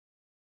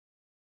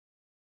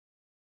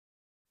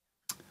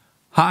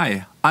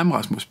Hi, I'm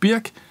Rasmus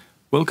Birk.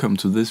 Welcome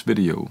to this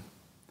video.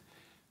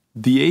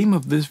 The aim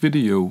of this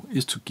video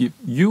is to give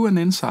you an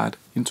insight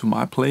into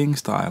my playing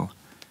style,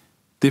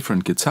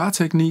 different guitar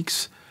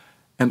techniques,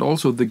 and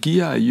also the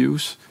gear I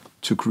use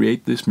to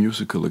create this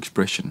musical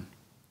expression.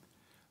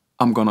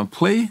 I'm gonna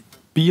play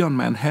Be on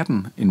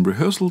Manhattan in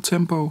rehearsal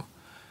tempo,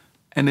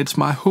 and it's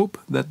my hope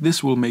that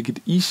this will make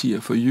it easier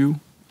for you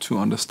to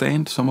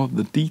understand some of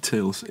the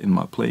details in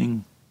my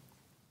playing.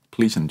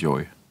 Please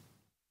enjoy.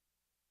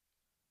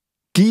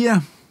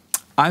 Gear.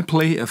 I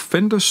play a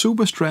Fender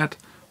Super Strat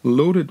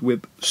loaded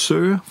with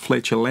Sir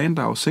Fletcher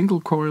Landau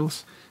single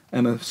coils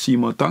and a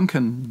Seymour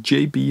Duncan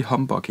JB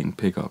humbucking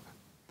pickup.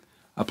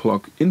 I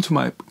plug into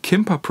my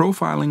Kemper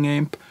profiling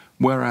amp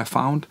where I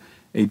found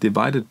a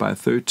divided by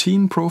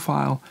 13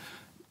 profile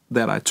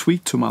that I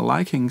tweaked to my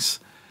likings,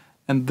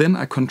 and then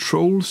I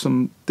control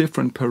some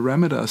different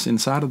parameters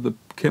inside of the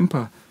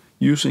Kemper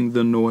using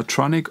the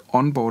Noatronic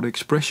onboard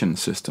expression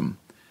system.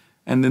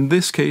 And in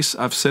this case,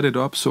 I've set it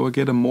up so I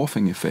get a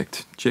morphing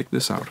effect. Check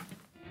this out.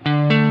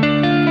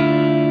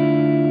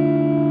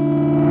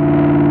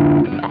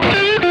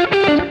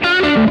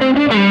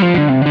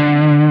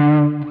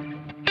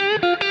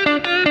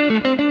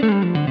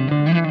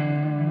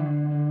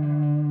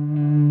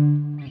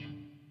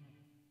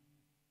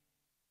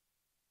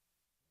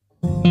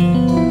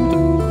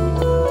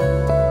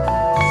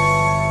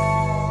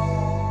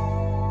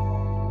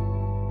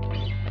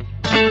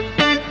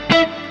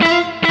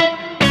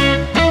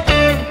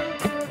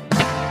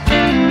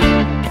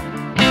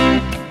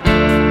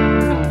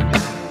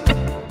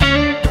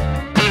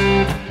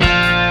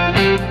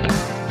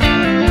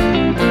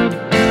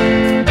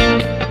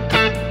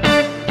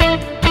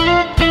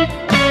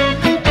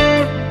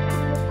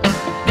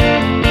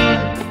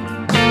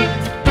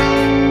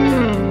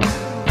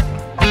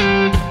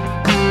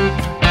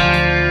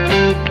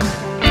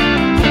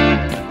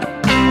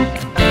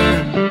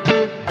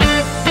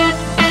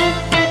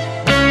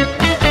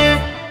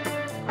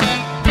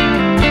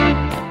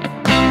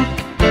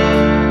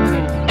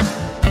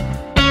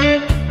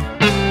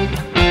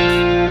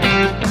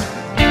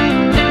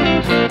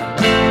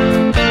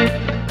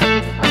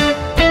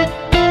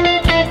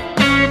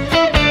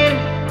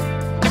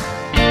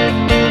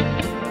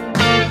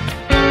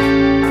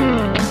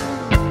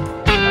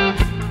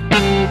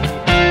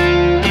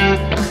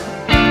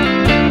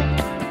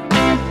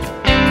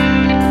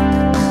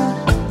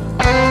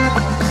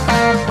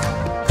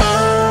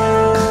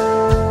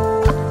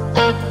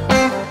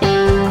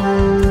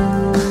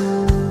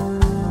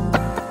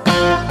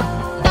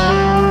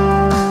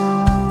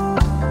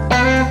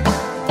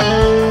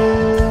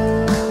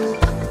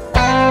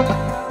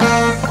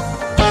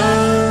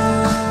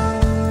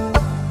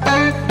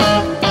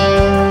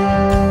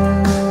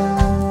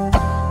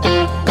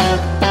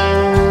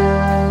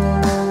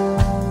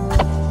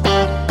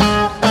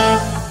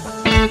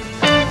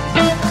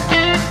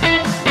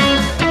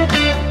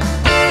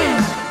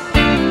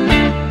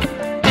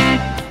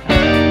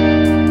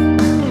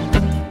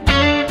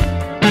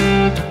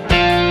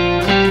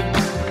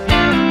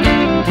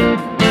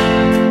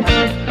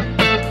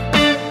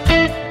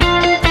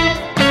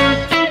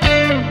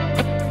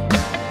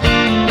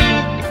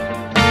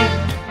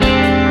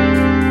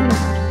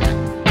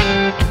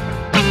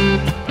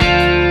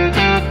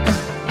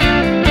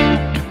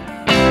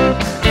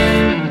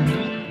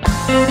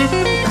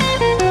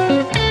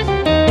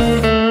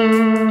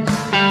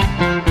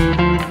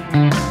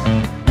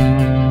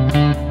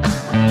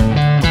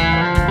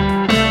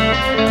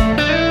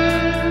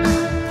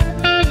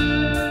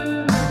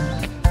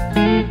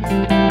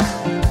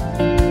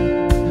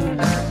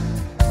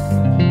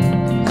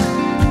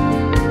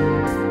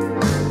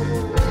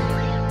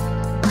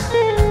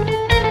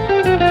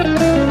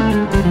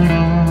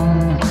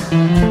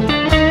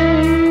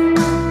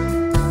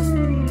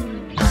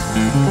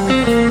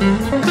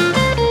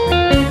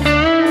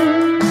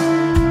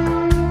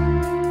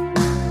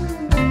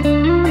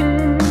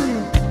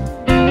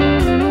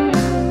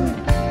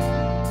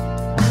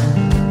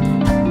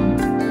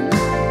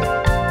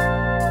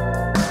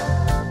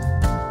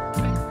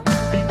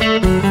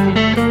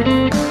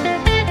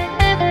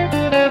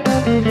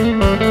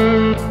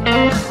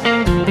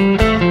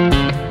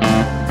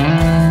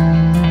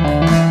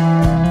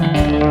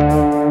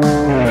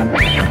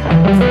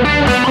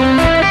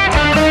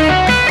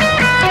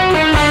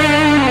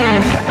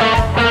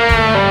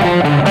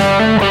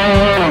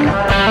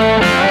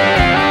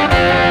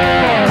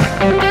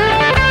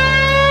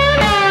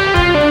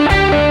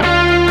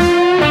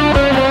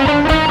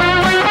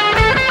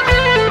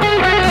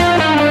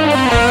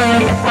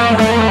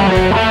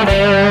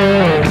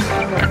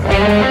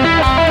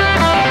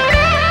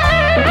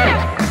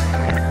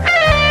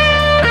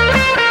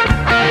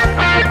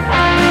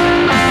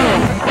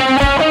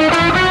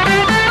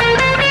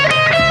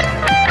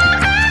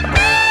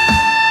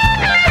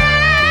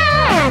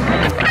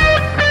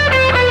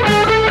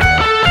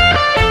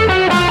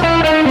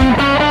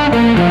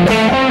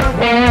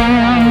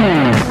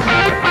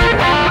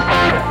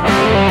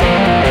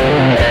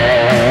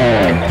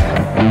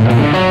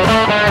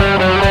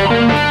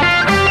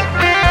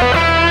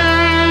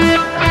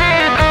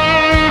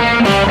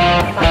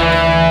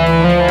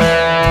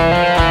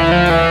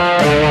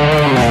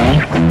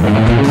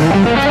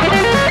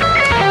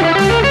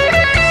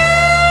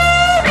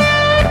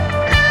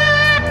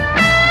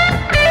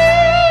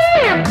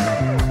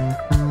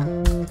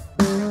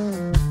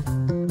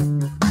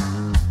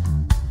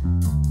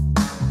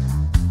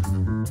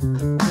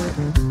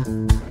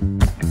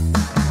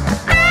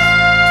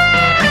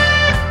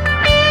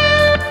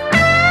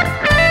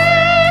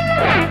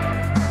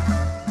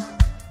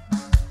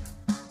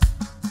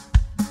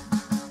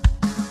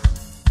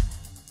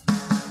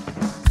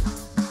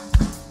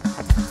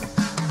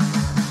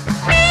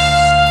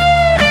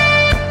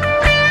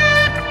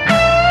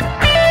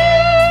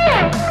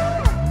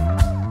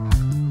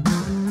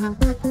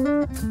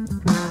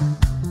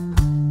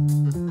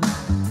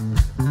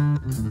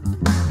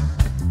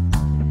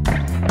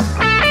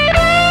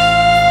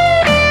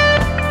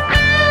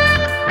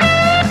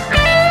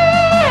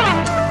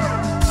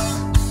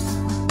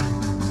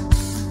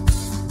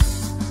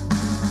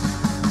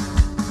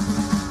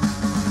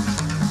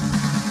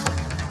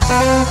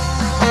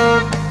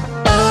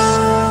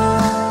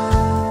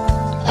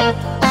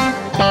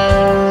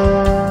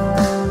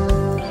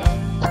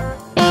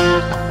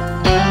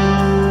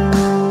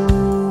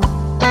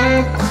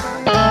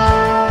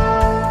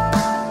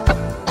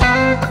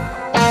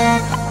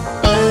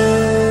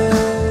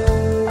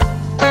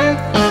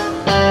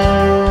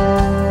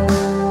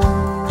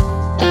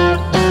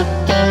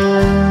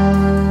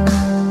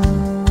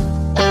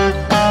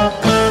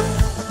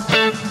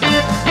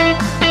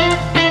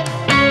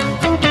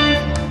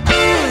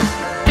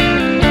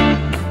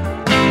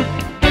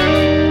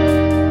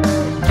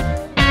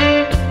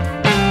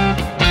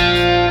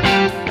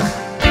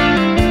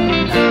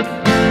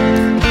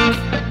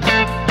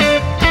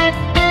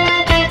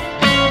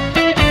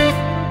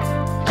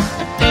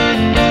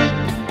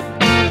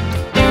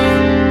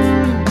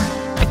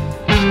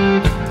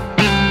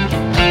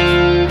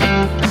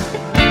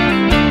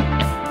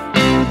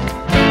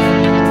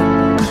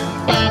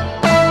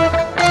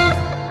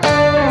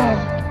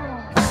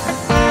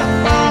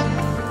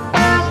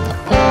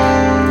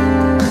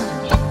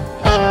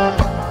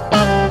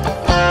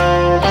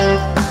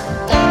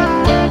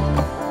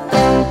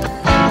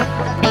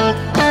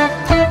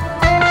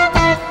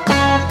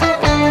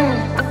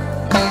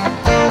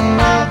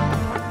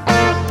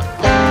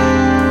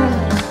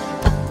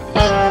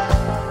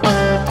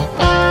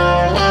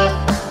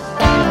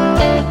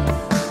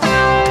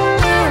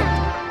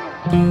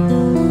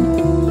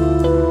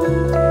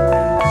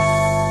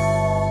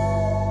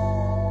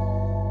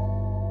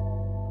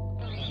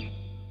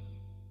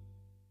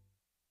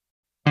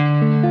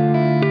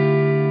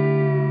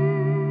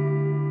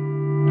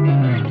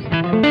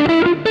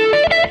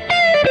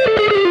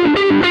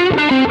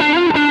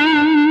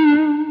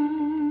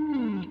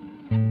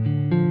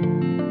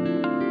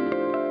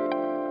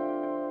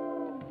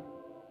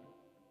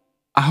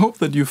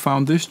 that you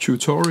found this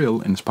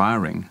tutorial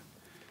inspiring.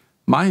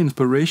 My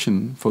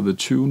inspiration for the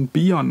tune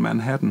Beyond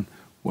Manhattan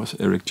was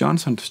Eric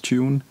Johnson's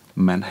tune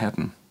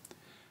Manhattan.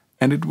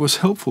 And it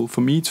was helpful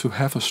for me to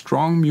have a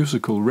strong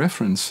musical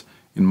reference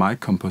in my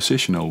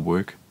compositional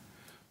work.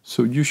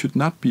 So you should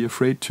not be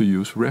afraid to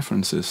use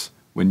references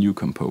when you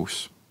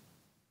compose.